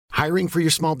Hiring for your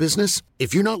small business?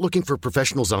 If you're not looking for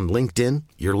professionals on LinkedIn,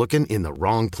 you're looking in the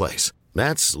wrong place.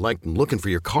 That's like looking for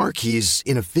your car keys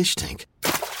in a fish tank.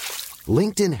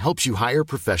 LinkedIn helps you hire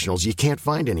professionals you can't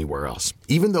find anywhere else,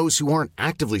 even those who aren't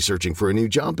actively searching for a new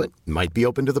job but might be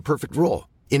open to the perfect role.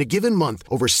 In a given month,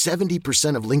 over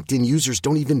 70% of LinkedIn users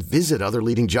don't even visit other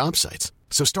leading job sites.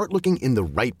 So start looking in the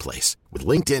right place. With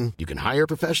LinkedIn, you can hire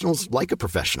professionals like a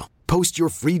professional. Post your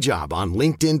free job on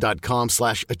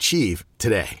linkedin.com/achieve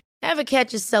today. Ever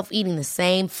catch yourself eating the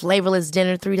same flavorless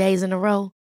dinner 3 days in a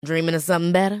row? Dreaming of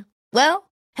something better?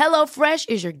 Well, HelloFresh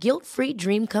is your guilt-free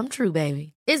dream come true,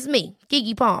 baby. It's me,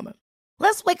 Keke Palmer.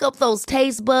 Let's wake up those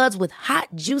taste buds with hot,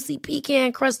 juicy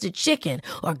pecan-crusted chicken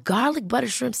or garlic butter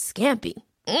shrimp scampi.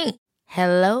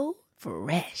 Hello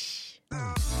Fresh.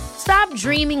 Stop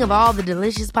dreaming of all the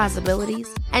delicious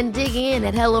possibilities and dig in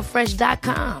at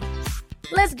HelloFresh.com.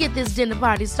 Let's get this dinner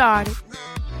party started.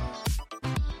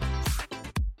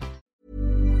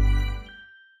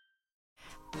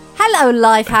 Hello,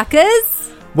 life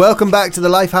hackers. Welcome back to the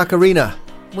Life Hack Arena.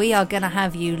 We are going to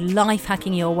have you life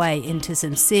hacking your way into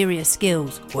some serious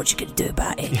skills. What you going to do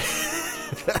about it?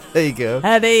 There you go.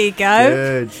 There you go.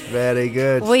 Good, very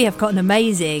good. We have got an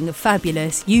amazing,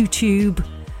 fabulous YouTube,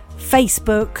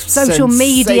 Facebook, social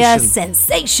media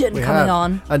sensation coming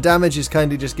on. And Damage is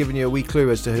kindly just giving you a wee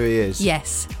clue as to who he is.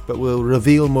 Yes. But we'll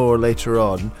reveal more later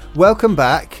on. Welcome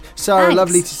back. Sarah, Thanks.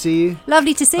 Lovely to see you.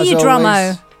 Lovely to see As you, always.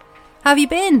 Drummo. How have you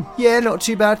been? Yeah, not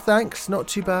too bad, thanks. Not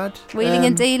too bad. Wheeling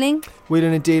and dealing?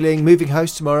 Wheeling and dealing. Moving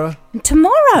house tomorrow.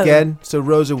 Tomorrow? Again. So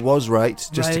Rosa was right.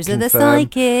 Just Rosa to confirm. the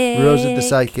Psychic. Rosa the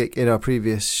Psychic in our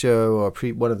previous show, or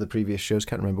one of the previous shows,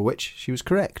 can't remember which. She was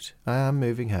correct. I am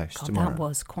moving house tomorrow. That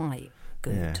was quite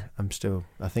good. Yeah,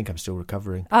 I think I'm still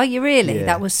recovering. Oh, you really? Yeah.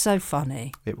 That was so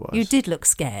funny. It was. You did look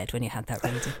scared when you had that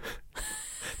reading.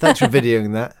 Thanks for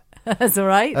videoing that. That's all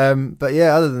right. But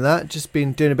yeah, other than that, just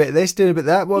been doing a bit of this, doing a bit of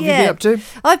that. What have you been up to?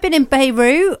 I've been in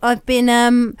Beirut. I've been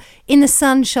in the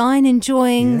sunshine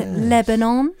enjoying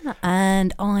Lebanon,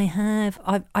 and I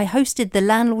hosted the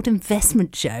Landlord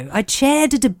Investment Show. I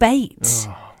chaired a debate.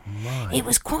 Oh, my. It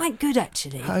was quite good,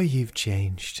 actually. How you've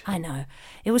changed. I know.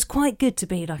 It was quite good to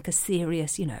be like a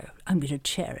serious, I'm going to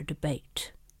chair a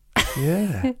debate.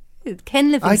 Yeah.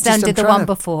 Ken Livingstone did the one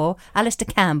before, Alistair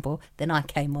Campbell, then I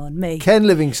came on, me. Ken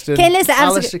Livingstone,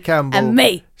 Alistair Campbell, and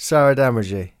me. Sarah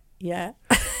Damergy. Yeah.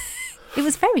 It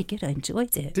was very good. I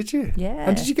enjoyed it. Did you? Yeah.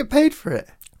 And did you get paid for it?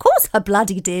 Of course I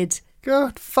bloody did.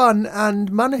 God, fun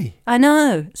and money. I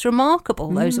know. It's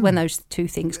remarkable when those two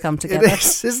things come together. It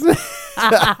is, isn't it?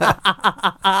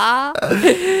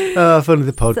 Oh, if only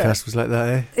the podcast was like that,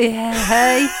 eh? Yeah,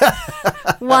 hey.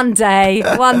 One day.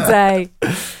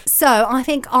 So I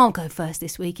think I'll go first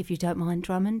this week, if you don't mind,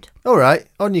 Drummond. All right,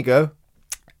 on you go.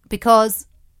 Because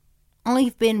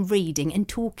I've been reading and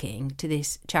talking to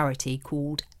this charity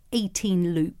called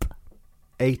 18 Loop.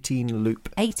 18 Loop.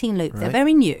 18 Loop. Right. They're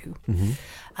very new. Mm-hmm.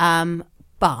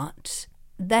 But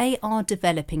they are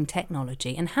developing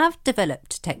technology and have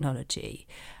developed technology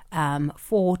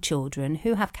for children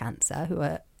who have cancer, who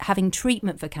are having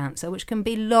treatment for cancer, which can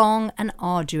be long and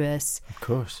arduous. Of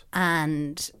course.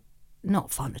 And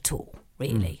not fun at all,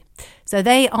 really. So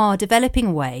they are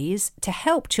developing ways to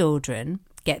help children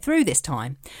get through this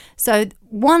time. So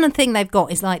one thing they've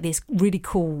got is like this really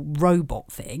cool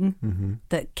robot thing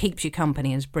that keeps you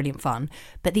company and is brilliant fun.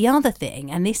 But the other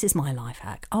thing, and this is my life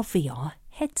hack, are VR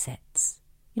headsets.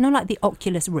 You know, like the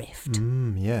Oculus Rift.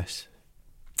 Yes.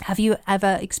 Have you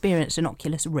ever experienced an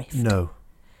Oculus Rift? No.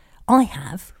 I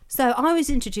have. So I was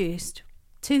introduced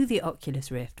to the Oculus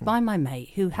Rift by my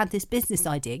mate who had this business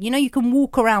idea. You know, you can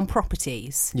walk around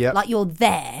properties like you're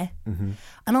there. And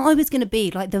I was going to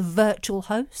be like the virtual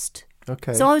host.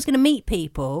 Okay. So I was going to meet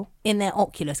people in their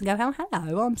Oculus and go, oh,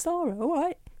 hello, I'm Sarah, all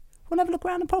right. Want to have a look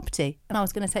around the property? And I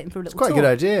was going to take them for a little tour. It's quite a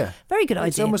good idea. Very good idea.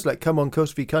 It's almost like Come On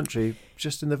Coast v Country,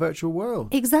 just in the virtual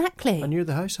world. Exactly. And you're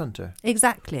the house hunter.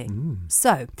 Exactly.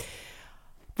 So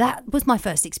that was my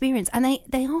first experience. And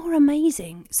they are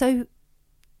amazing. So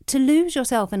to lose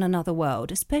yourself in another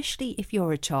world, especially if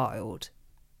you're a child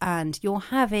and you're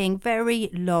having very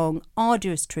long,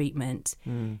 arduous treatment,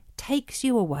 takes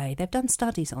you away. They've done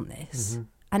studies on this.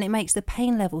 And it makes the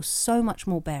pain level so much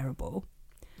more bearable.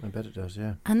 I bet it does,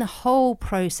 yeah. And the whole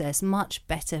process much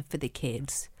better for the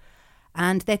kids.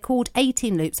 And they're called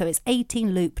 18 Loop, so it's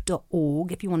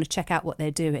 18loop.org if you want to check out what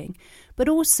they're doing. But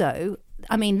also,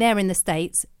 I mean, they're in the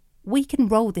States. We can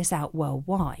roll this out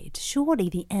worldwide. Surely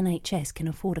the NHS can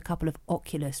afford a couple of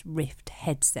Oculus Rift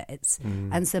headsets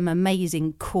and some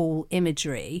amazing, cool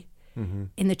imagery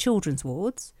in the children's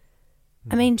wards.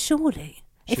 I mean, surely.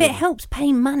 If it helps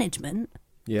pain management,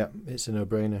 Yeah, it's a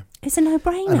no-brainer. It's a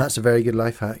no-brainer. And that's a very good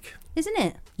life hack. Isn't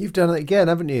it? You've done it again,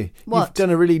 haven't you? What? You've done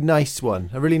a really nice one,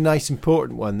 a really nice,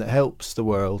 important one that helps the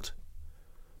world.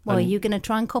 Well, are you going to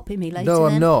try and copy me later? No,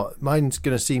 I'm then? not. Mine's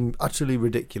going to seem utterly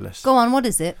ridiculous. Go on, what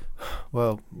is it?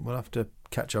 Well, we'll have to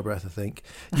catch our breath, I think.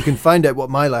 You can find out what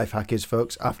my life hack is,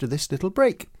 folks, after this little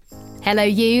break. Hello,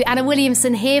 you. Anna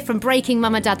Williamson here from Breaking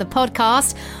Mum and Dad, the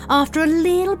podcast. After a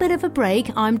little bit of a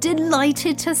break, I'm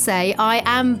delighted to say I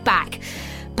am back.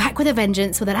 Back with a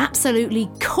vengeance, with an absolutely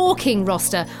corking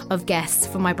roster of guests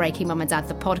for my Breaking Mum and Dad,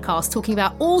 the podcast, talking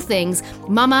about all things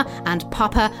mama and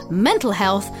papa, mental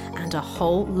health, and a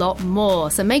whole lot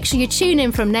more. So make sure you tune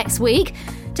in from next week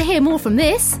to hear more from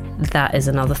this. That is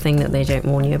another thing that they don't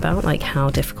warn you about, like how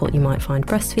difficult you might find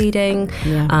breastfeeding,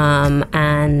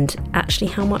 and actually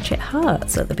how much it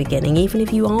hurts at the beginning, even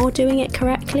if you are doing it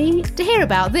correctly. To hear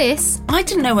about this, I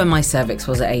didn't know when my cervix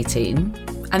was at 18.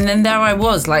 And then there I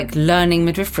was, like, learning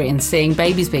midwifery and seeing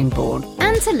babies being born.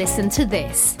 and to listen to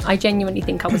this. I genuinely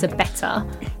think I was a better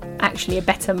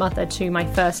mother to my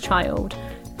first child.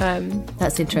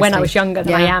 That's interesting. When I was younger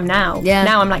than I am now. Yeah.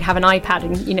 Now I'm like, have an iPad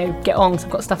and, get on because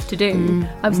I've got stuff to do.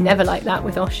 I was never like that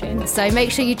with Oshin. So make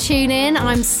sure you tune in.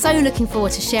 I'm so looking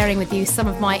forward to sharing with you some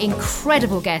of my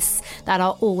incredible guests that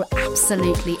are all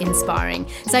absolutely inspiring.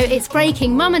 So it's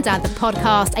Breaking Mum and Dad, the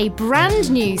podcast, a brand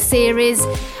new series.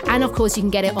 And of course, you can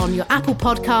get it on your Apple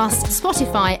Podcasts,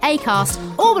 Spotify, Acast,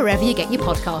 or wherever you get your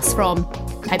podcasts from.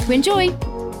 Hope you enjoy.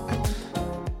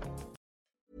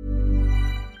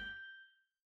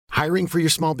 Hiring for your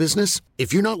small business?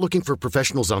 If you're not looking for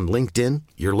professionals on LinkedIn,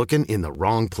 you're looking in the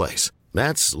wrong place.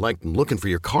 That's like looking for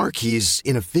your car keys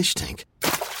in a fish tank.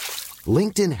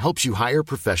 LinkedIn helps you hire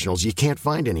professionals you can't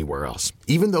find anywhere else,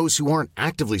 even those who aren't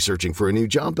actively searching for a new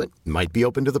job but might be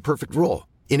open to the perfect role.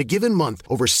 In a given month,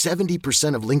 over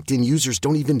 70% of LinkedIn users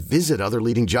don't even visit other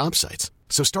leading job sites.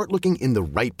 So start looking in the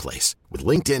right place. With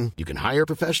LinkedIn, you can hire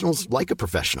professionals like a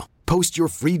professional. Post your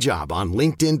free job on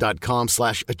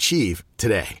linkedin.com/achieve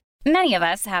today. Many of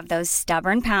us have those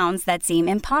stubborn pounds that seem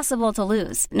impossible to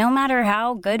lose, no matter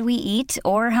how good we eat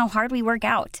or how hard we work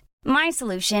out. My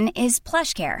solution is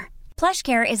PlushCare.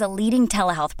 PlushCare is a leading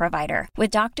telehealth provider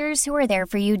with doctors who are there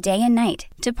for you day and night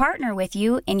to partner with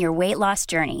you in your weight loss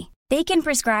journey. They can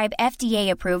prescribe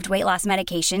FDA-approved weight loss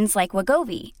medications like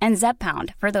Wegovy and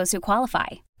Zepbound for those who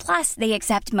qualify. Plus, they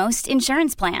accept most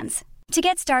insurance plans. To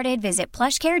get started, visit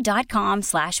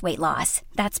plushcare.com/weightloss.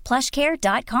 That's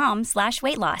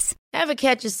plushcare.com/weightloss. Ever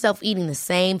catch yourself eating the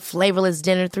same flavorless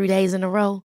dinner 3 days in a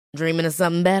row? Dreaming of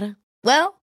something better?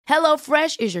 Well,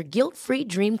 HelloFresh is your guilt-free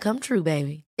dream come true,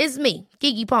 baby. It's me,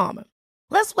 Keke Palmer.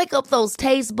 Let's wake up those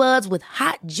taste buds with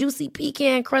hot, juicy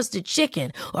pecan-crusted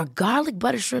chicken or garlic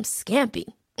butter shrimp scampi.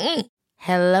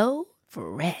 Hello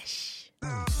Fresh.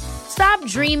 Stop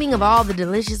dreaming of all the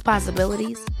delicious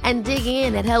possibilities and dig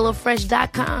in at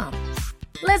HelloFresh.com.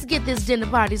 Let's get this dinner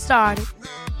party started.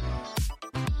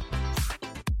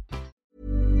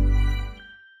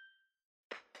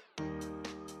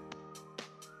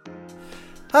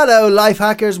 Hello, life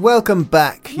hackers. Welcome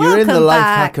back. You're in the Welcome life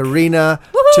back. hack arena.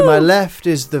 Woohoo! To my left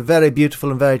is the very beautiful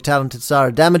and very talented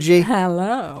Sarah Damagy.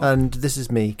 Hello. And this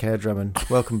is me, Kaya Drummond.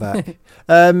 Welcome back.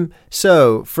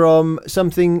 So, from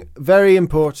something very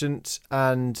important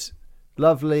and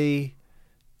lovely,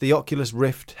 the Oculus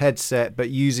Rift headset, but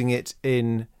using it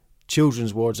in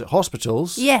children's wards at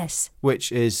hospitals. Yes.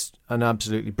 Which is an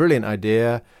absolutely brilliant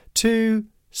idea, to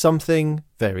something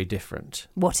very different.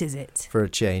 What is it? For a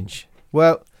change.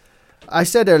 Well, I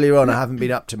said earlier on I haven't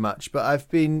been up to much, but I've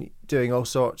been doing all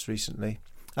sorts recently.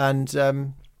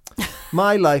 And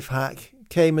my life hack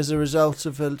came as a result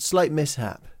of a slight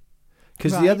mishap.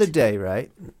 Because the other day, right,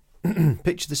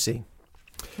 picture the scene.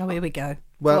 Oh, here we go.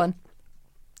 Well, Go on.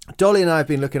 Dolly and I have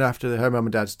been looking after her mum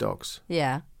and dad's dogs.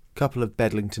 Yeah. A couple of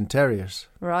Bedlington Terriers.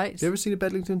 Right. Have you ever seen a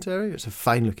Bedlington Terrier? It's a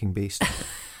fine-looking beast.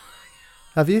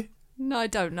 Have you? No, I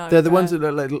don't know. They're the ones that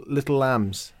look like little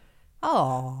lambs.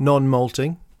 Oh.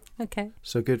 Non-molting. Okay.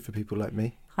 So good for people like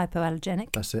me. Hypoallergenic.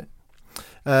 That's it.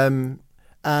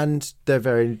 And they're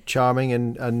very charming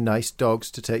and nice dogs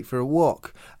to take for a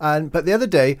walk. But the other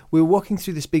day, we were walking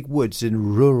through this big woods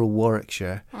in rural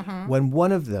Warwickshire when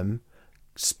one of them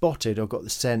spotted or got the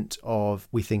scent of,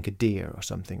 we think, a deer or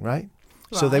something, right?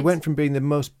 So they went from being the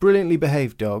most brilliantly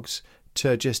behaved dogs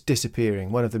to just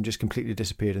disappearing. One of them just completely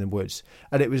disappeared in the woods.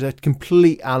 And it was a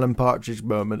complete Alan Partridge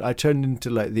moment. I turned into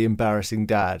like the embarrassing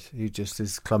dad who just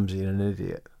is clumsy and an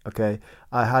idiot. Okay.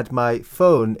 I had my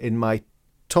phone in my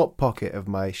top pocket of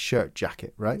my shirt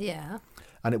jacket, right? Yeah.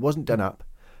 And it wasn't done up.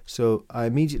 So I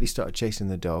immediately started chasing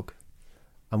the dog.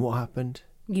 And what happened?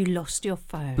 You lost your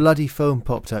phone. Bloody phone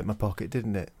popped out my pocket,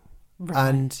 didn't it?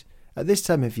 And at this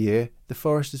time of year, the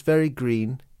forest is very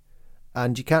green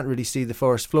and you can't really see the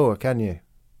forest floor, can you?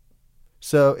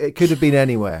 So it could have been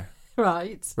anywhere.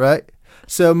 Right.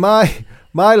 So my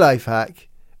life hack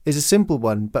is a simple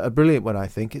one, but a brilliant one, I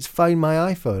think. It's Find My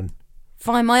iPhone.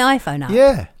 Find My iPhone app.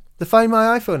 Yeah, the Find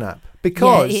My iPhone app.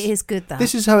 Because it is good, that.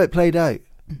 This is how it played out.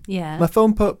 Yeah. My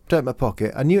phone popped out my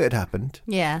pocket. I knew it had happened.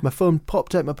 Yeah. My phone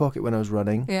popped out my pocket when I was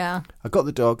running. Yeah. I got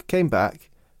the dog, came back.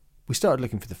 We started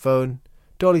looking for the phone.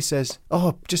 Dolly says,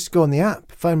 "Oh, just go on the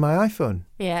app, Find My iPhone."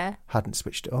 Yeah. Hadn't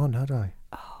switched it on, had I?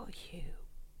 Oh, you.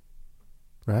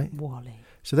 Right. Wally.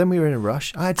 So then we were in a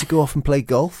rush. I had to go off and play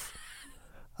golf.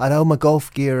 I had all my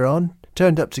golf gear on,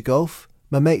 turned up to golf.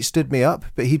 My mate stood me up,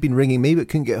 but he'd been ringing me but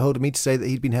couldn't get hold of me to say that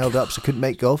he'd been held up, so couldn't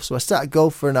make golf. So I sat at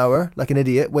golf for an hour, like an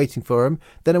idiot, waiting for him.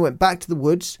 Then I went back to the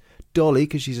woods. Dolly,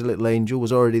 because she's a little angel,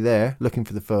 was already there looking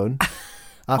for the phone.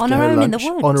 After On her own in the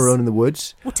woods? On her own in the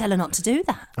woods. Well, tell her not to do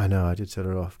that. I know, I did tell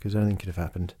her off, because anything could have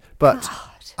happened. But,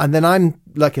 and then I'm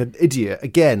like an idiot,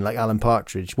 again, like Alan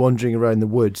Partridge, wandering around the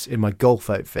woods in my golf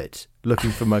outfit,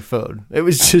 looking for my phone. It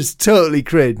was just totally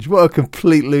cringe. What a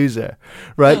complete loser.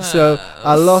 Right, so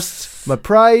I lost my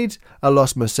pride, I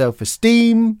lost my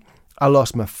self-esteem, I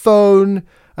lost my phone,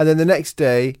 and then the next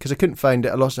day, because I couldn't find it,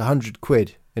 I lost 100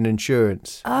 quid in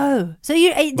insurance. Oh, so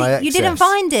you didn't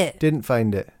find it? Didn't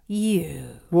find it.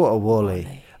 You. What a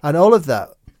wally. And all of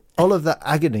that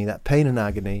agony, that pain and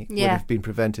agony would have been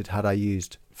prevented had I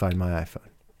used Find My iPhone.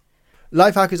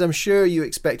 Life hackers, I'm sure you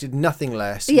expected nothing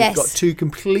less. Yes. We've got two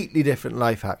completely different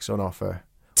life hacks on offer.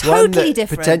 Totally One that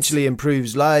different. potentially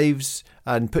improves lives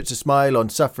and puts a smile on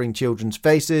suffering children's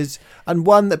faces, and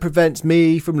one that prevents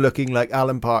me from looking like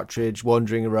Alan Partridge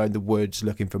wandering around the woods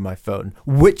looking for my phone.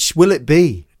 Which will it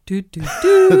be? That's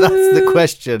the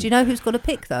question. Do you know who's got a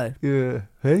pick, though? Yeah.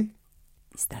 Hey?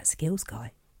 It's that skills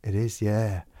guy. It is,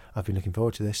 yeah. I've been looking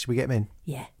forward to this. Should we get him in?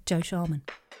 Yeah, Joe Sharman.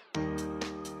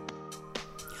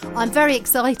 I'm very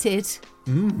excited.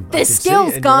 The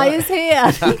skills guy is here.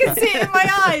 You can see it in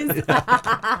my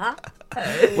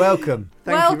eyes. Welcome.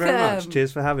 Thank you very much.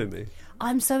 Cheers for having me.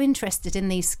 I'm so interested in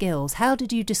these skills. How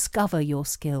did you discover your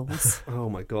skills? Oh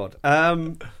my God.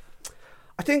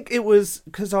 I think it was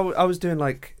because I was doing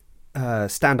like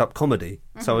stand-up comedy.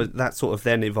 So that sort of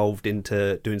then evolved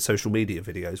into doing social media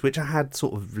videos, which I had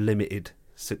sort of limited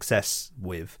success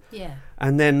with. Yeah.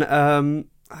 And then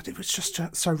it was just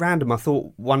so random. I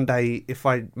thought one day if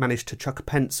I managed to chuck a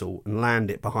pencil and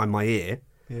land it behind my ear,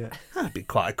 that'd be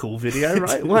quite a cool video,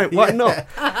 right? Why not?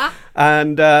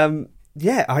 And I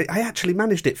actually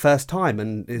managed it first time,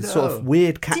 and it's sort of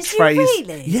weird catchphrase. Did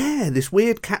you really? Yeah, this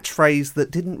weird catchphrase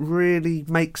that didn't really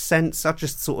make sense. I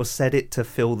just sort of said it to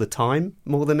fill the time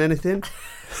more than anything.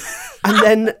 And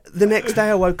then the next day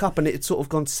I woke up and it had sort of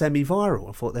gone semi-viral.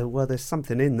 I thought, there's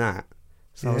something in that.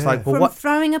 So I was like, well, From what?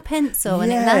 throwing a pencil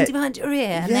and it landed behind your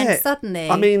ear, and then suddenly...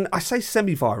 I mean, I say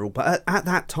semi-viral, but at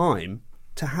that time,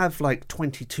 to have like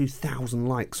 22,000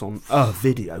 likes on a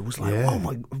video was like, oh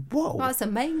my, whoa. That's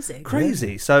amazing.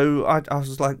 Crazy. So I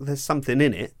was like, there's something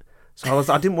in it. So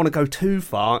I didn't want to go too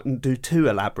far and do too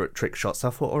elaborate trick shots. So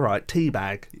I thought, all right,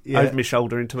 teabag over my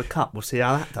shoulder into a cup. We'll see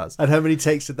how that does. And how many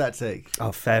takes did that take? Oh,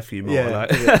 a fair few more. And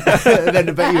then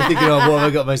I bet you were thinking, what have I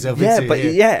got myself into?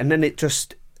 And then it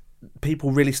just...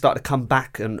 people really started to come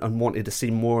back and wanted to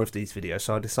see more of these videos.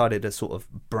 So I decided to sort of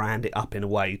brand it up in a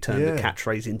way, turn the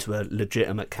catchphrase into a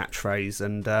legitimate catchphrase.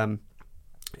 And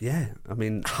I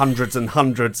mean, hundreds and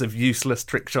hundreds of useless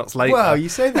trick shots later. Well, you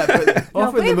say that, but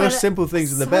often the most simple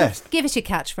things are the best. Give us your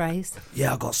catchphrase.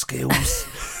 Yeah, I got skills.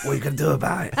 What are you going to do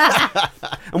about it?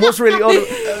 And what's really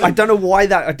odd, I don't know why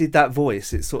I did that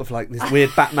voice. It's sort of like this weird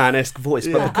Batman-esque voice.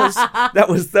 But because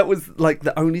that was like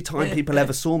the only time people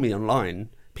ever saw me online,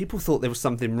 people thought there was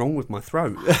something wrong with my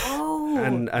throat.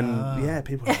 And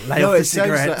people were like, lay off the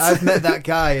cigarettes. Like, I've met that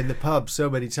guy in the pub so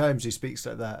many times who speaks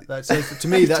like that. That says, to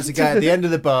me, that's a guy at the end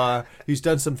of the bar who's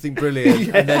done something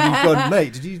brilliant. And then you've gone,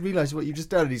 mate, did you realise what you've just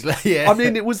done? And he's like, yeah. I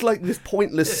mean, it was like this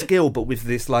pointless skill, but with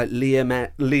this like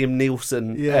Liam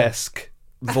Neeson-esque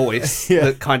voice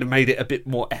that kind of made it a bit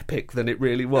more epic than it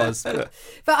really was. But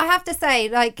I have to say,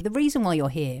 like, the reason why you're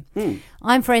here,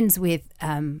 I'm friends with...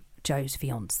 Joe's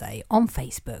fiance on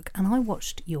Facebook, and I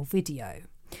watched your video.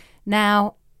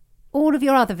 Now, all of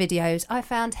your other videos I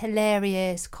found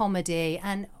hilarious, comedy,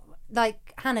 and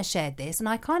like Hannah shared this, and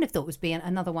I kind of thought it was being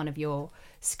another one of your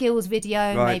skills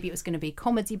video. Right. Maybe it was going to be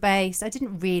comedy based. I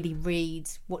didn't really read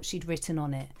what she'd written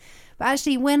on it, but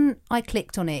actually when I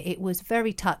clicked on it, it was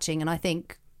very touching, and I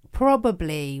think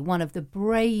probably one of the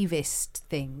bravest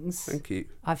things Thank you.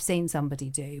 I've seen somebody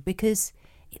do, because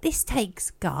this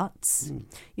takes guts.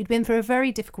 You'd been through a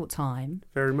very difficult time.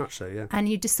 Very much so, yeah. And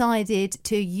you decided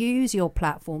to use your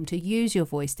platform, to use your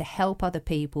voice to help other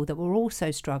people that were also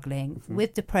struggling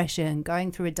with depression,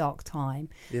 going through a dark time.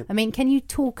 Yep. I mean, can you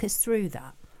talk us through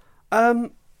that?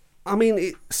 I mean,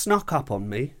 it snuck up on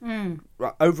me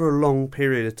over a long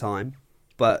period of time,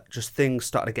 but just things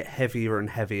started to get heavier and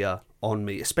heavier on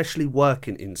me, especially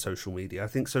working in social media. I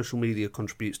think social media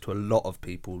contributes to a lot of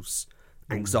people's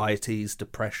anxieties,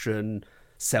 depression,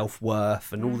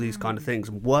 self-worth, and all these kind of things.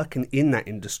 And working in that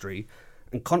industry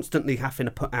and constantly having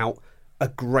to put out a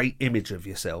great image of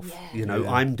yourself.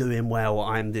 I'm doing well,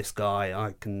 I'm this guy,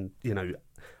 I can,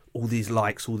 all these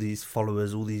likes, all these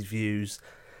followers, all these views.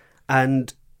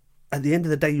 And at the end of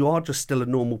the day, you are just still a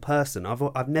normal person.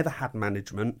 I've never had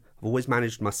management. I've always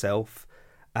managed myself.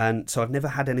 And so I've never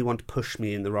had anyone to push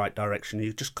me in the right direction.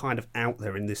 You're just kind of out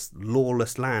there in this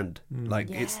lawless land.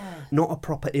 It's not a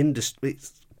proper industry.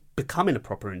 It's becoming a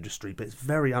proper industry, but it's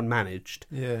very unmanaged.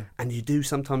 Yeah. And you do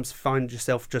sometimes find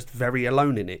yourself just very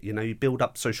alone in it. You build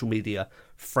up social media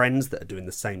friends that are doing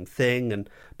the same thing,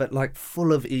 but like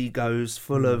full of egos,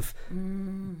 full of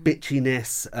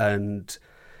bitchiness, and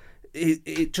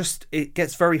it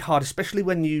gets very hard, especially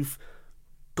when you've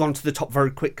gone to the top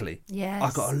very quickly. Yes. I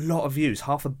got a lot of views,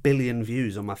 500 million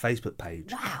views on my Facebook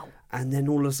page. Wow. And then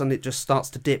all of a sudden it just starts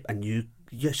to dip, and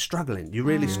you're struggling. You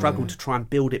really struggle to try and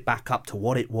build it back up to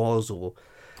what it was.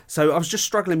 So I was just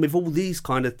struggling with all these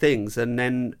kind of things. And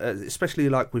then especially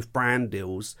like with brand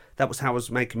deals, that was how I was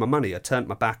making my money. I turned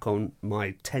my back on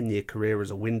my 10-year career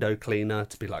as a window cleaner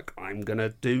to be like, I'm going to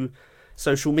do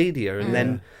social media. And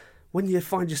then when you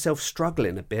find yourself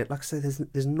struggling a bit, like I say,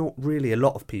 there's not really a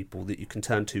lot of people that you can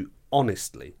turn to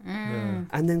honestly.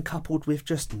 And then coupled with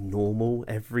just normal,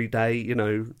 everyday,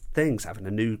 things, having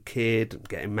a new kid,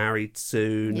 getting married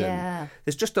soon. Yeah. And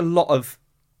there's just a lot of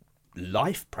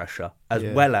life pressure as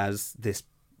well as this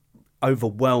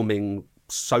overwhelming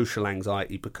social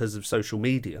anxiety because of social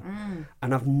media.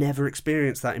 And I've never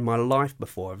experienced that in my life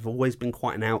before. I've always been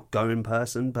quite an outgoing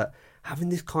person, but having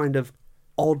this kind of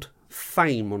odd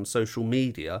fame on social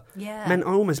media meant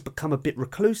I almost become a bit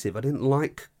reclusive. I didn't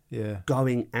like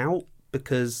going out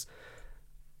because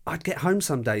I'd get home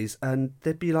some days and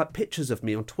there'd be like pictures of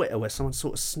me on Twitter where someone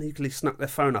sort of sneakily snuck their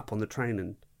phone up on the train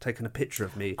and taken a picture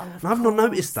of me. And I've not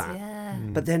noticed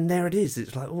that. But then there it is.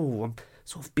 It's like, oh, I'm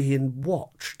sort of being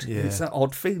watched. It's that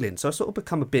odd feeling. So I sort of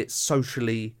become a bit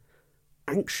socially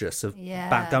anxious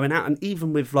about going out. And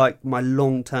even with like my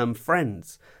long-term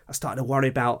friends, I started to worry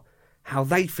about how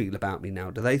they feel about me now.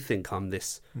 Do they think I'm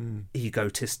this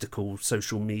egotistical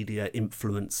social media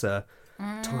influencer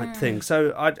type thing?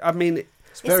 So, I mean...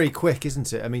 It's very quick,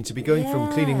 isn't it? I mean, to be going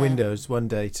from cleaning windows one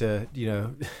day to,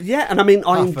 Yeah, and I mean,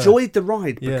 I enjoyed the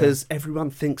ride because everyone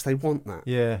thinks they want that.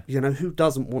 Yeah. Who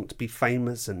doesn't want to be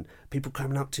famous and people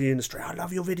coming up to you in the street, I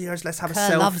love your videos, let's have a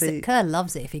selfie. Kerr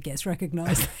loves it if he gets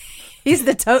recognised. He's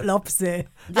the total opposite.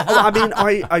 I mean,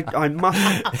 I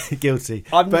must... Guilty.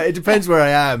 But it depends where I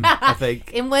am, I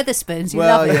think. In Wetherspoons, you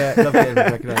love it. I love getting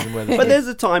recognised in Wetherspoons. But there's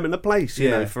a time and a place,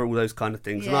 for all those kind of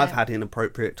things. And I've had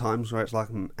inappropriate times where it's like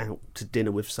I'm out to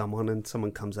dinner with someone and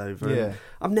someone comes over.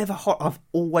 And I've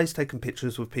always taken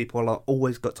pictures with people. I've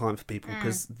always got time for people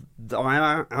because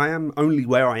I am only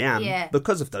where I am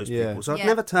because of those people. So I've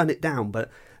never turned it down, but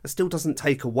it still doesn't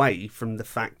take away from the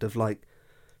fact of like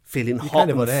feeling hot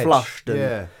and flushed.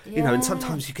 And, and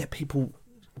sometimes you get people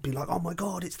be like, oh my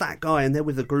God, it's that guy. And they're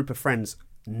with a group of friends.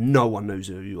 No one knows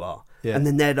who you are. Yeah. And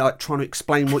then they're like trying to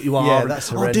explain what you are. That's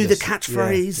do the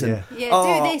catchphrase.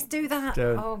 Do this, do that.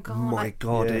 Oh God. My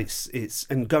God, it's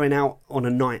and going out on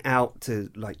a night out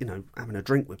to like, having a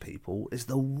drink with people is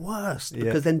the worst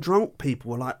because then drunk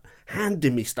people are like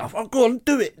handing me stuff. Oh, go on,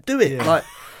 do it. Yeah. Like,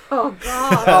 oh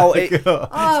God.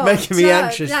 It's making me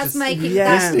anxious. That's making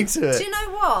listening to it. Do you know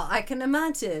what? I can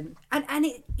imagine. And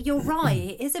you're right.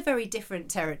 It is a very different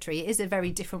territory. It is a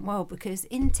very different world because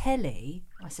in telly,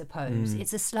 I suppose,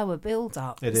 it's a slower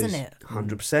build-up, isn't it?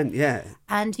 100%, yeah.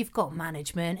 And you've got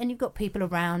management and you've got people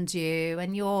around you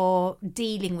and you're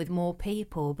dealing with more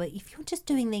people. But if you're just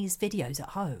doing these videos at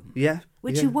home,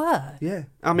 which you were. Yeah.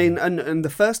 I mean, and the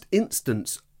first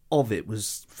instance of it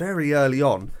was very early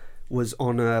on, was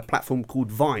on a platform called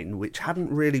Vine, which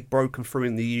hadn't really broken through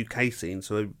in the UK scene.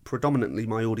 So predominantly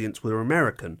my audience were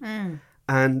American.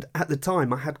 And at the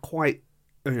time I had quite...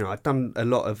 I'd done a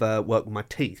lot of work with my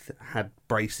teeth, had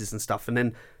braces and stuff, and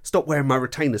then stopped wearing my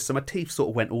retainers, so my teeth sort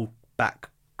of went all back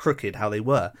crooked how they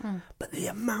were. But the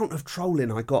amount of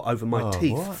trolling I got over my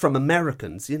teeth from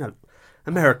Americans,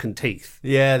 American teeth.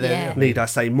 Yeah. Need I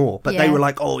say more? But they were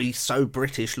like, oh, he's so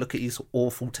British, look at his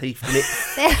awful teeth. And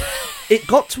it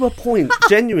got to a point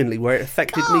genuinely where it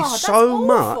affected me God, so that's awful.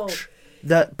 much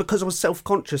that because I was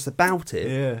self-conscious about it,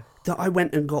 Yeah. that I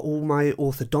went and got all my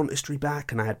orthodontistry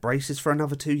back, and I had braces for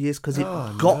another 2 years because it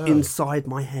Oh, got no. inside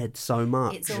my head so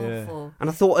much. It's awful. And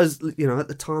I thought, as you know, at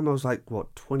the time I was like,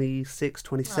 what, 26,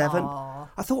 27? Aw.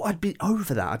 I thought I'd be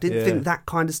over that. I didn't Yeah. think that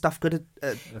kind of stuff could have.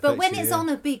 But when affects you, it's yeah. on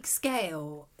a big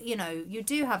scale, you know, you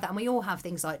do have that, and we all have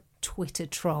things like Twitter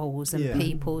trolls and Yeah.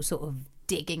 people sort of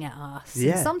digging at us.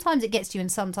 Yeah. And sometimes it gets to you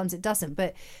and sometimes it doesn't.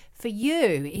 But for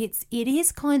you, it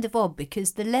is kind of odd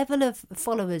because the level of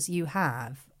followers you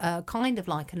have are kind of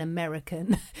like an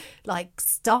American like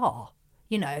star.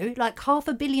 You know, like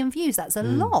 500 million views. That's a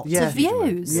lot Yeah. of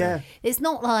views. Yeah. It's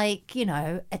not like, you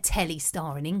know, a telly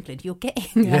star in England. You're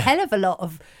getting a hell of a lot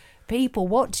of people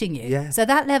watching you. Yeah. So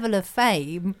that level of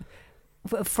fame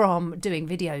from doing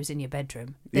videos in your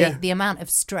bedroom, the amount of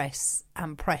stress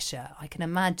and pressure, I can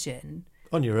imagine,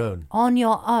 On your own. on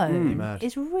your own Mad.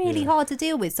 is really Yeah. hard to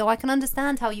deal with. So I can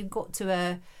understand how you got to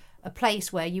a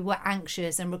place where you were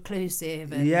anxious and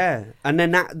reclusive. And, Yeah, and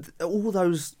then all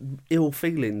those ill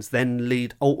feelings then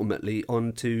lead ultimately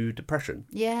onto depression.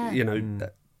 Yeah. You know,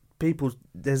 people.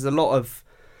 There's a lot of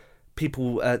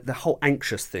people. The whole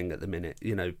anxious thing at the minute.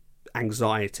 You know,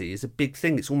 anxiety is a big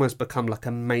thing. It's almost become like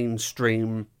a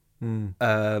mainstream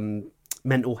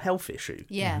mental health issue.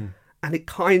 Yeah. And it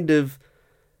kind of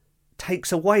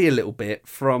takes away a little bit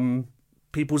from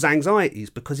people's anxieties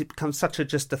because it becomes such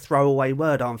just a throwaway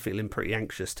word. I'm feeling pretty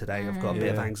anxious today. I've got a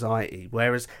bit of anxiety.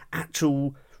 Whereas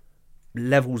actual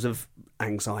levels of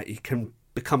anxiety can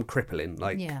become crippling,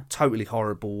 like totally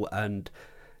horrible, and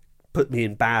put me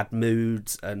in bad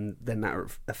moods, and then that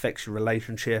affects your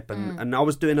relationship. And I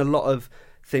was doing a lot of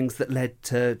things that led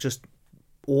to just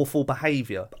awful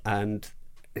behaviour. And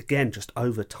again, just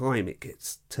over time, it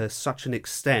gets to such an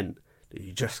extent that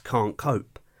you just can't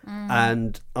cope.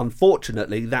 And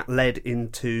unfortunately, that led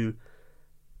into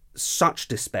such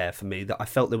despair for me that I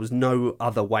felt there was no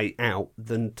other way out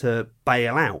than to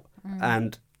bail out.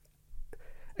 And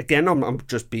again, I'm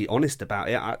just be honest about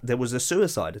it. There was a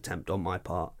suicide attempt on my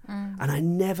part, and I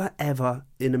never, ever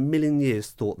in a million years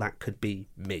thought that could be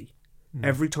me.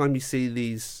 Every time you see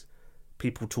these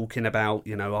people talking about,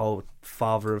 you know, oh,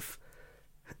 father of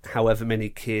however many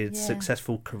kids,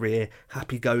 successful career,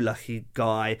 happy-go-lucky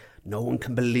guy, no one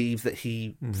can believe that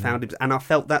he found it. And I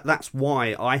felt that that's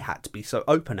why I had to be so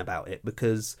open about it,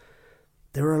 because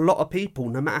there are a lot of people,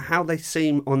 no matter how they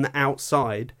seem on the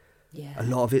outside, a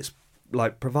lot of it's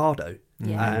like bravado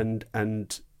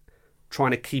and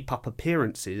trying to keep up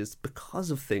appearances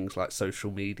because of things like social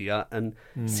media, and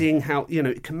seeing how, you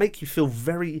know, it can make you feel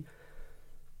very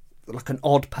like an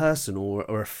odd person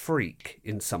or a freak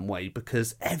in some way,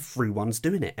 because everyone's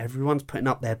doing it. Everyone's putting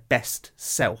up their best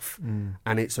self.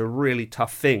 And it's a really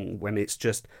tough thing when it's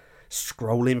just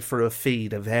scrolling through a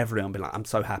feed of everyone being like, I'm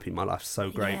so happy, my life's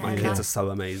so great, my kids are so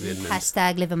amazing.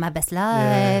 Hashtag living my best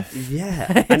life.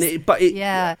 Yeah.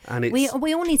 And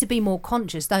we all need to be more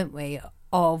conscious, don't we,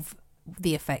 of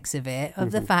the effects of it,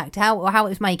 of the fact how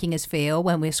it's making us feel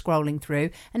when we're scrolling through,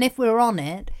 and if we're on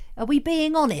it, are we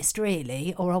being honest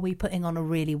really, or are we putting on a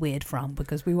really weird front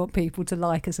because we want people to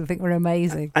like us and think we're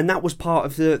amazing? And that was part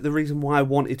of the reason why I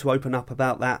wanted to open up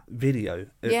about that video.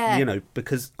 You know,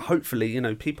 because hopefully, you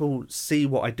know, people see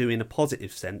what I do in a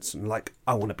positive sense and like,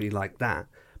 I want to be like that.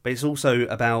 But it's also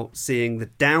about seeing the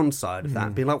downside of that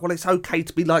and being like, well, it's okay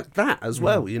to be like that as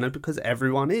well, you know, because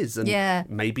everyone is. And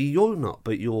maybe you're not,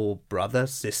 but your brother,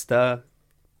 sister,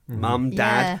 mum,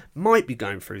 dad might be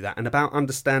going through that. And about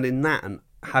understanding that and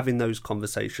having those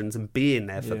conversations and being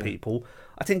there for people,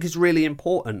 I think is really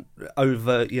important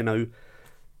over, you know,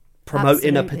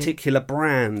 promoting a particular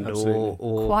brand or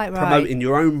promoting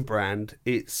your own brand.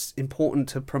 It's important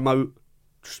to promote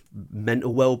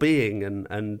mental well-being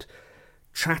and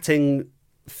chatting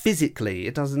physically.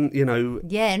 It doesn't, you know...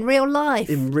 Yeah, in real life.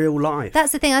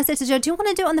 That's the thing. I said to Joe, do you want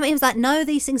to do it on the... He was like, no,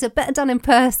 these things are better done in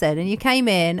person. And you came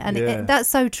in, and that's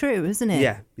so true, isn't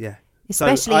it? Yeah.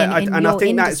 Especially in your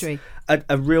industry. That's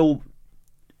a real...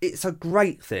 It's a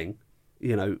great thing,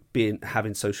 you know,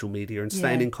 having social media and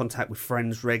staying in contact with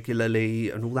friends regularly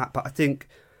and all that. But I think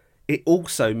it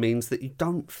also means that you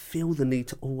don't feel the need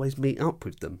to always meet up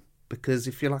with them. Because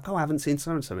if you're like, oh, I haven't seen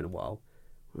so-and-so in a while...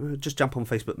 just jump on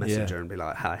Facebook Messenger and be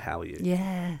like, hi, how are you?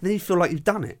 Yeah. Then you feel like you've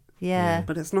done it. Yeah.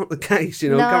 But it's not the case, you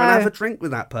know. Go and have a drink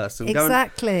with that person.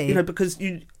 Exactly. Go and, you know, because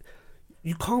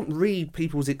you can't read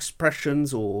people's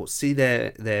expressions or see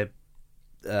their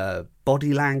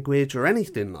body language or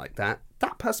anything like that.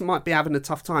 That person might be having a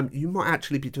tough time. You might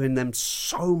actually be doing them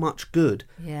so much good.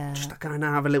 Yeah. Just to go and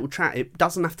have a little chat. It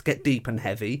doesn't have to get deep and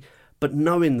heavy, but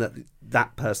knowing that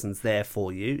that person's there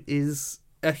for you is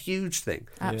a huge thing.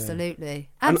 Absolutely.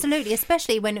 Absolutely,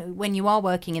 especially when you are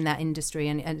working in that industry,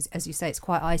 and as you say, it's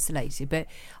quite isolated. But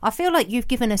I feel like you've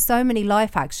given us so many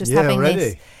life hacks just having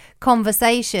this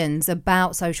conversations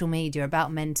about social media,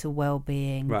 about mental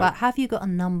well-being. Right. But have you got a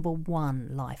number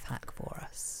one life hack for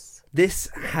us? This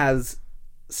has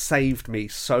saved me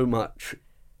so much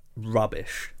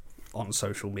rubbish on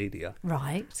social media.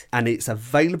 Right. And it's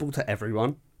available to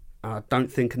everyone. I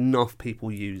don't think enough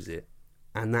people use it.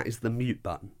 And that is the mute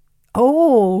button.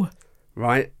 Oh.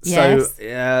 Right? Yes.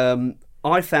 So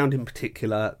I found in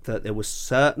particular that there were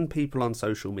certain people on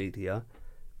social media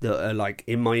that are like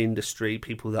in my industry,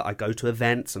 people that I go to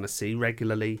events and I see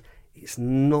regularly. It's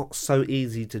not so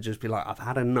easy to just be like, I've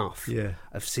had enough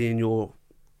of seeing your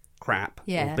crap or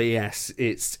BS.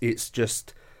 It's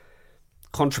just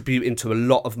contributing to a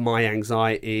lot of my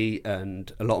anxiety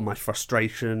and a lot of my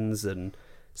frustrations and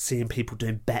seeing people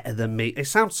doing better than me. It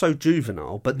sounds so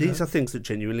juvenile, but these are things that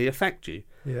genuinely affect you.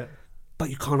 Yeah. But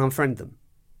you can't unfriend them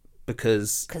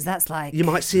because that's like... You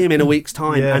might see them in a week's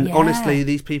time and honestly,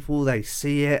 these people, they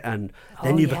see it and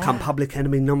then you become public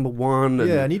enemy number one.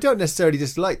 And and you don't necessarily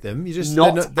dislike them. You just...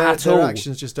 Their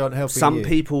actions just aren't helping Some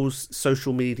people's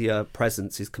social media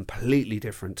presence is completely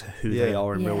different to who they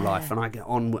are in real life, and I get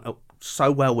on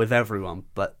so well with everyone,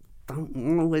 but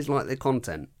don't always like their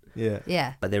content.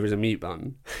 Yeah. But there is a mute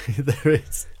button. There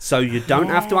is. So you don't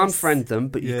have to unfriend them,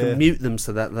 but you can mute them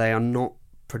so that they are not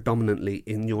predominantly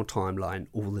in your timeline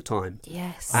all the time.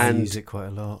 Yes. I use it quite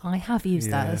a lot. I have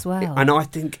used that as well. And I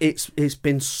think it's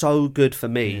been so good for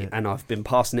me, and I've been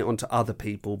passing it on to other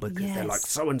people because they're like,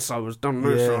 so-and-so has done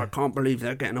this, and I can't believe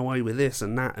they're getting away with this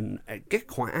and that, and I get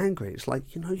quite angry. It's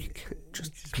like, you can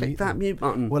just click that mute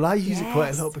button. Well, I use it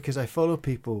quite a lot because I follow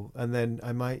people, and then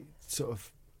I might sort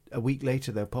of a week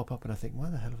later they'll pop up and I think, why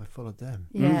the hell have I followed them?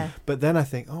 But then I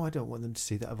think, I don't want them to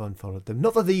see that I've unfollowed them.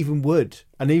 Not that they even would,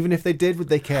 and even if they did, would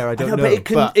they care? I don't know. But it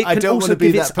can I don't also want to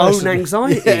be give its that person. own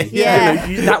anxiety.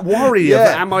 That worry of,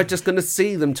 am I just going to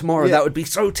see them tomorrow? That would be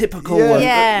so typical.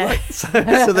 So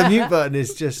the mute button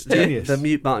is just genius. The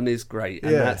mute button is great,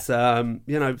 and that's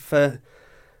for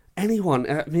anyone.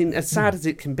 I mean, as sad as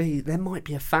it can be, there might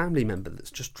be a family member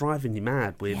that's just driving you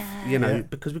mad with,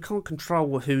 because we can't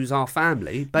control who's our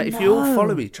family. But if you all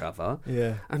follow each other,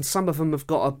 and some of them have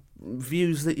got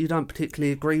views that you don't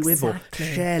particularly agree with, or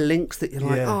share links that you're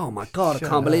like, oh my God, I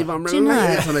can't believe I'm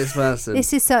related to this person.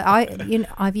 This is so.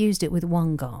 I've used it with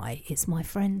one guy. It's my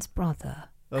friend's brother.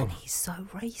 And he's so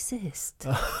racist.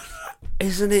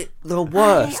 Isn't it the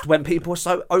worst when people are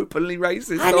so openly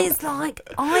racist? And it's like,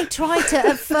 I tried to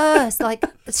at first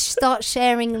start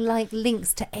sharing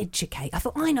links to educate. I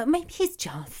thought, I know, maybe he's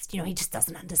just, he just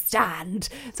doesn't understand.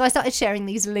 So I started sharing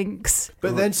these links.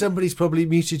 But then somebody's probably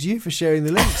muted you for sharing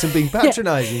the links and being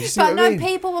patronising. You see but what I mean?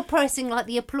 People were pressing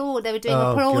the applaud. They were doing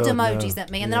applaud emojis at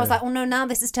me. And then I was like, oh no, now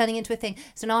this is turning into a thing.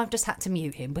 So now I've just had to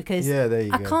mute him because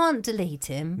I can't delete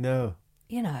him. No.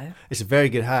 It's a very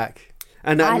good hack.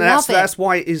 And that's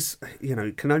why it is,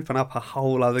 it can open up a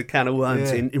whole other can of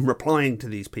worms in replying to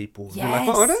these people. They're like,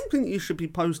 I don't think you should be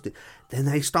posting. Then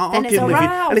they start arguing with you.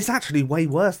 And it's actually way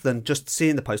worse than just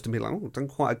seeing the post and being like, I don't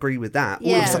quite agree with that.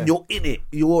 All of a sudden you're in it.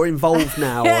 You're involved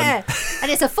now.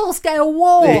 And it's a full-scale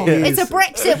war. It's a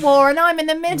Brexit war and I'm in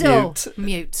the middle.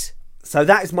 Mute. So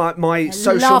that is my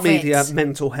social media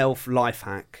mental health life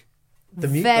hack. The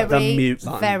mute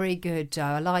button. Very good, Joe.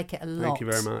 I like it a lot. Thank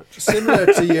you very much. Similar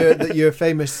to your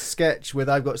famous sketch with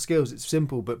I've Got Skills. It's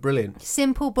simple but brilliant.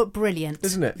 Simple but brilliant.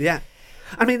 Isn't it? Yeah.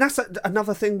 I mean, that's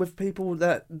another thing with people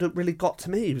that really got to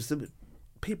me was that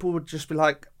people would just be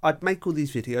like, I'd make all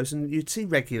these videos and you'd see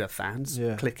regular fans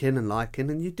clicking and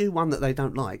liking, and you do one that they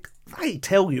don't like. They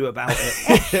tell you about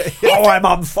it. I'm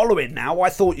unfollowing now. I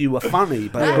thought you were funny,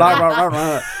 but blah, blah, blah,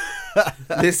 blah.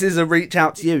 This is a reach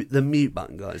out to you. The mute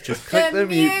button, guys. Just click the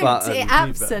mute button.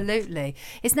 Absolutely.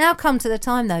 It's now come to the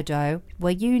time, though, Joe,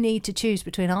 where you need to choose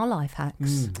between our life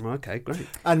hacks. Okay, great.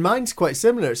 And mine's quite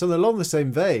similar. It's along the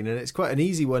same vein, and it's quite an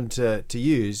easy one to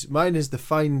use. Mine is the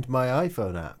Find My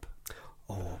iPhone app.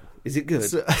 Oh, is it good?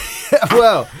 So,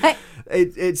 well,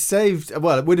 it saved.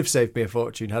 Well, it would have saved me a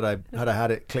fortune had I had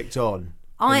it clicked on.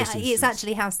 It's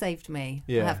actually has saved me.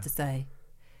 I have to say.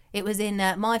 It was in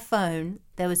my phone.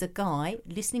 There was a guy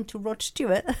listening to Rod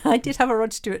Stewart. I did have a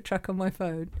Rod Stewart track on my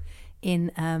phone in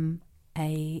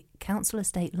a council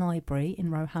estate library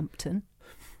in Roehampton.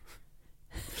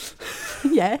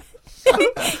 Yeah.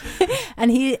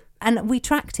 and we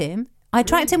tracked him. I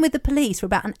tracked him with the police for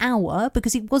about an hour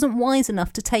because he wasn't wise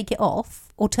enough to take it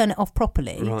off or turn it off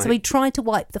properly. Right. So he tried to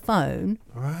wipe the phone.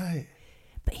 Right.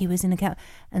 But he was in a council.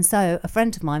 And so a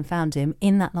friend of mine found him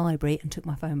in that library and took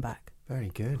my phone back. Very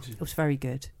good. It was very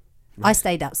good. I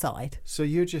stayed outside. So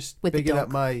you're just With the bigging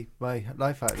up dog. my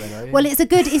life hack then, are you? Well, it's a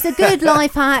good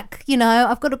life hack. You know,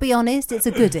 I've got to be honest. It's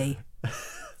a goodie.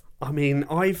 I mean,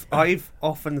 I've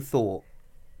often thought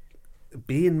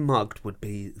being mugged would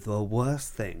be the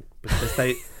worst thing because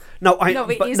they. No,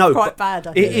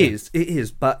 It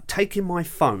is. But taking my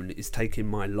phone is taking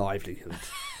my livelihood.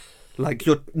 Like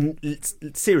you're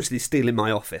seriously stealing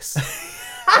my office,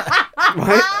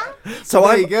 right? So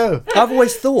there you go. I've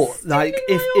always thought, like,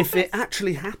 if it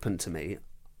actually happened to me,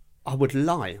 I would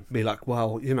lie, be like,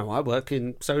 well, you know, I work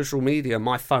in social media,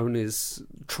 my phone is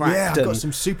tracked. Yeah, I've got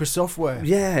some super software.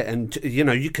 Yeah, and you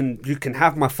know, you can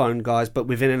have my phone, guys, but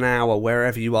within an hour,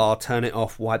 wherever you are, turn it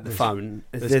off, wipe the phone.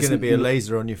 There's going to be a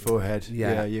laser on your forehead.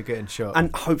 Yeah. You're getting shot.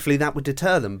 And hopefully that would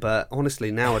deter them. But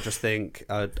honestly, now I just think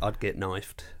I'd get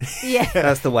knifed. Yeah.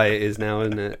 That's the way it is now,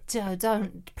 isn't it? Joe,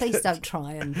 please don't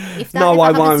try and. If that No, ever I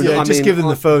happens won't. to you- Yeah, just give them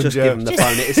the phone, Just Joe. give them the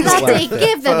phone. It's not Bloody worth it.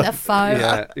 give them the phone.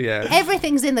 Yeah.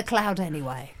 Everything's in the cloud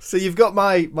anyway. So you've got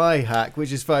my hack,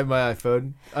 which is find my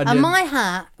iPhone. And then-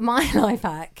 my life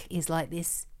hack is like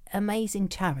this amazing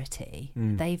charity.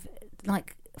 They've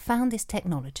like found this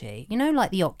technology, you know,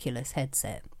 like the Oculus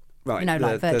headset. Right. You know,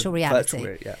 like virtual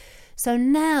reality. Yeah. So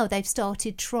now they've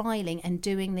started trialing and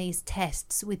doing these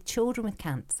tests with children with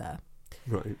cancer.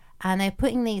 Right. And they're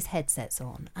putting these headsets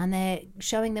on and they're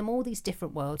showing them all these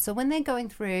different worlds. So when they're going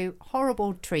through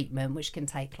horrible treatment, which can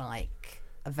take like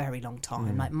a very long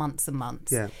time, like months and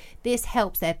months, this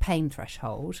helps their pain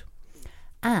threshold.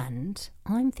 And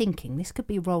I'm thinking this could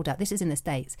be rolled out. This is in the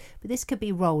States, but this could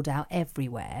be rolled out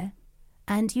everywhere.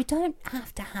 And you don't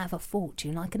have to have a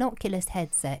fortune like an Oculus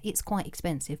headset. It's quite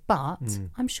expensive, but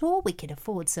I'm sure we could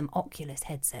afford some Oculus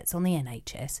headsets on the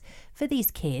NHS for these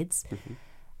kids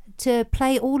to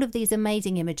play all of these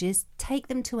amazing images, take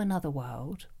them to another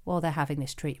world while they're having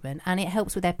this treatment, and it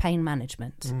helps with their pain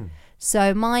management.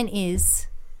 So mine is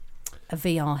a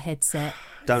VR headset.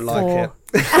 Don't like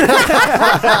it.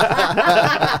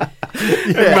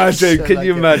 Imagine, can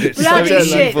you imagine? So Bloody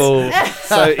shit. evil.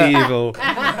 So evil.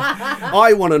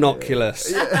 I want an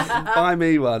Oculus. Buy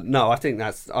me one. No, I think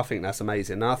that's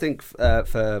amazing. And I think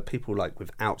for people like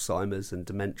with Alzheimer's and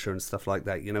dementia and stuff like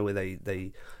that, you know, where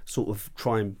they sort of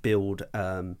try and build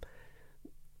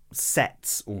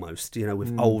sets almost, you know,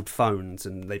 with old phones,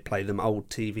 and they play them old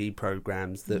TV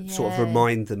programs that sort of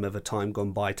remind them of a time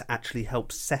gone by to actually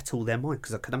help settle their mind,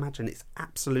 because I can imagine it's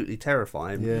absolutely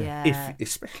terrifying if,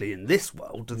 especially in this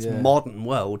world, this modern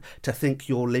world, to think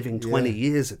you're living 20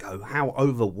 years ago, how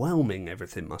overwhelming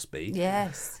everything must be.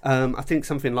 I think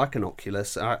something like an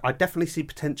Oculus, I definitely see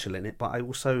potential in it, but I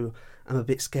also am a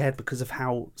bit scared because of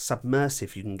how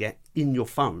submersive you can get in your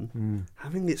phone.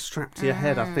 Having it strapped to your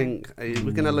head, I think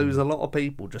we're going to lose a lot of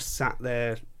people just sat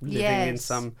there living in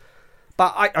some.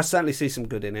 But I certainly see some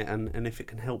good in it, and if it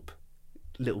can help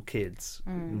little kids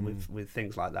with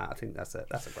things like that, I think that's a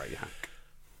great hack.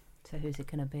 So who's it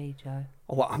going to be, Joe?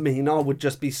 Oh, I mean, I would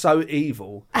just be so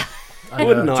evil.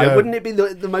 Wouldn't I? Joe. Wouldn't it be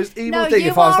the most evil No, thing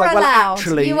you if I was are like, well, allowed.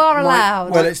 actually, You are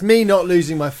allowed. Well, it's me not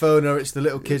losing my phone, or it's the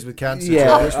little kids with cancer.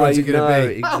 Yeah, Which one's I it going know, to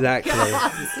be?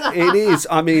 exactly. It is.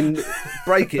 I mean,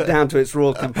 break it down to its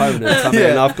raw components. I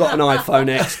mean, I've got an iPhone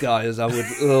X, guys. I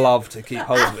would love to keep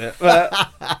hold of it. But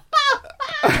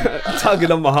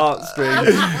tugging on my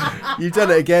heartstrings. You've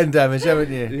done it again, Damage,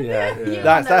 haven't you? Yeah.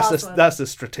 That's a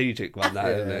strategic one,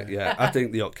 isn't it? Yeah. I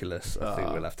think the Oculus. I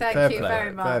think we'll have to. Thank you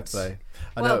very much. Fair play.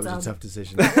 I Well know it done. was a tough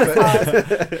decision.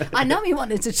 But I know you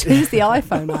wanted to choose the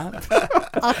iPhone app.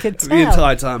 I could tell. The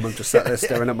entire time I'm just sat there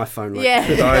staring at my phone like, Yeah.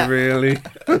 could I really?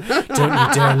 don't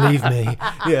you dare leave me.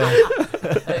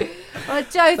 Yeah. Well,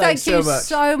 Joe, thank you so much.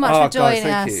 so much Oh, for joining guys,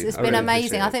 thank us. you. It's I been really amazing.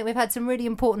 appreciate I it. think we've had some really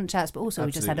important chats, but also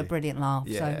we just had a Absolutely. brilliant laugh.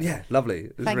 Yeah. So Yeah, lovely.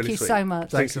 It was thank really you sweet. so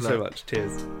much. Thank Thanks you a so lot. much.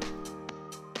 Cheers.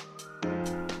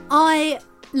 I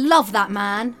love that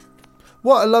man.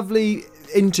 What a lovely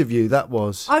interview that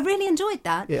was. I really enjoyed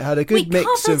that. It had a We good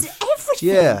mix covered of everything.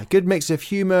 Yeah, good mix of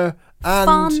humour, and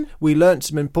Fun. we learnt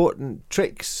some important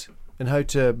tricks in how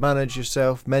to manage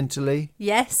yourself mentally.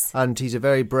 Yes. And he's a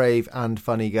very brave and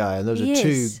funny guy, and those He are two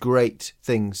is. great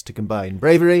things to combine: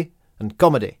 bravery and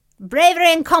comedy.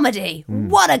 Bravery and comedy.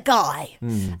 What a guy.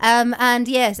 And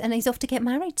yes, and he's off to get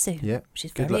married soon. Yeah. Which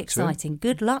is Good very luck to him. exciting.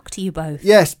 Good luck to you both.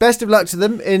 Yes, best of luck to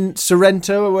them in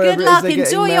Sorrento or wherever Good it is luck. they're getting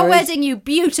Enjoy your married. wedding, you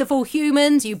beautiful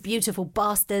humans, you beautiful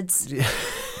bastards.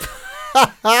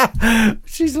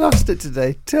 She's lost it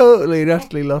today. Totally and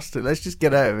utterly lost it. Let's just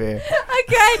get out of here.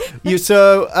 Okay.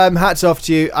 So hats off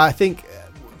to you. I think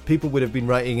people would have been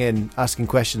writing in asking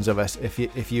questions of us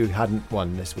if you hadn't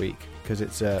won this week. because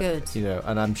it's Good. you know,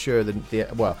 and I'm sure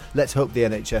that let's hope the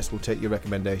NHS will take your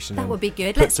recommendation. That and would be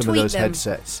good. Put Let's some of tweet those them.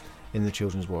 headsets in the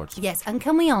children's wards. Yes, and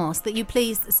can we ask that you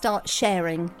please start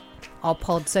sharing our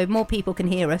pod so more people can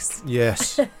hear us?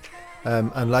 Yes,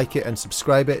 and like it and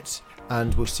subscribe it,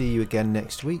 and we'll see you again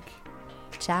next week.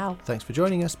 Ciao. Thanks for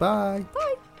joining us. Bye.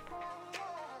 Bye.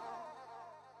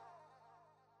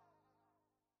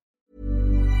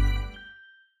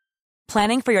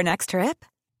 Planning for your next trip?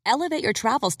 Elevate your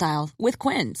travel style with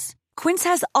Quince. Quince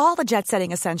has all the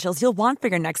jet-setting essentials you'll want for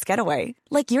your next getaway,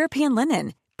 like European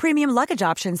linen, premium luggage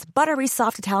options, buttery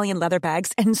soft Italian leather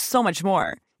bags, and so much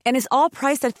more. And is all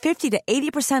priced at 50 to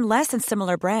 80% less than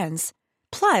similar brands.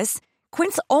 Plus,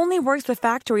 Quince only works with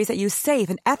factories that use safe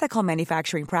and ethical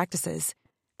manufacturing practices.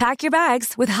 Pack your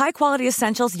bags with high-quality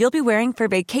essentials you'll be wearing for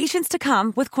vacations to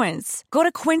come with Quince. Go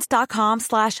to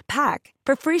quince.com/pack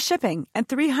for free shipping and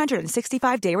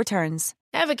 365-day returns.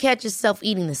 Ever catch yourself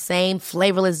eating the same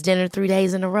flavorless dinner 3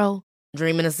 days in a row?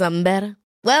 Dreaming of something better?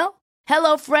 Well,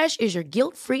 HelloFresh is your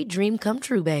guilt-free dream come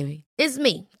true, baby. It's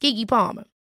me, Keke Palmer.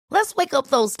 Let's wake up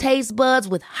those taste buds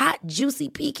with hot, juicy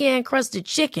pecan-crusted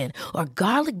chicken or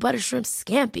garlic butter shrimp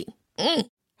scampi.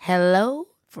 Hello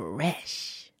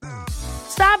Fresh.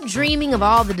 Stop dreaming of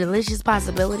all the delicious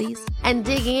possibilities and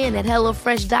dig in at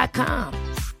HelloFresh.com.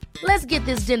 Let's get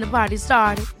this dinner party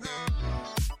started.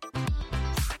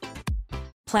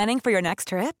 Planning for your next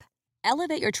trip?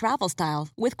 Elevate your travel style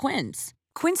with Quince.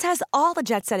 Quince has all the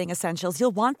jet-setting essentials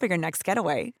you'll want for your next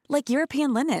getaway, like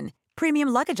European linen, premium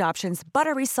luggage options,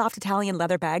 buttery soft Italian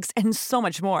leather bags, and so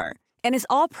much more. And is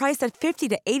all priced at 50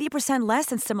 to 80% less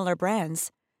than similar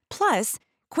brands. Plus,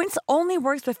 Quince only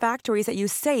works with factories that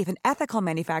use safe and ethical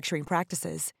manufacturing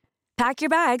practices. Pack your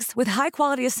bags with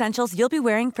high-quality essentials you'll be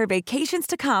wearing for vacations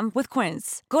to come with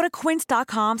Quince. Go to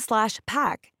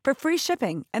quince.com/pack for free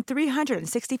shipping and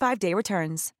 365-day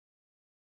returns.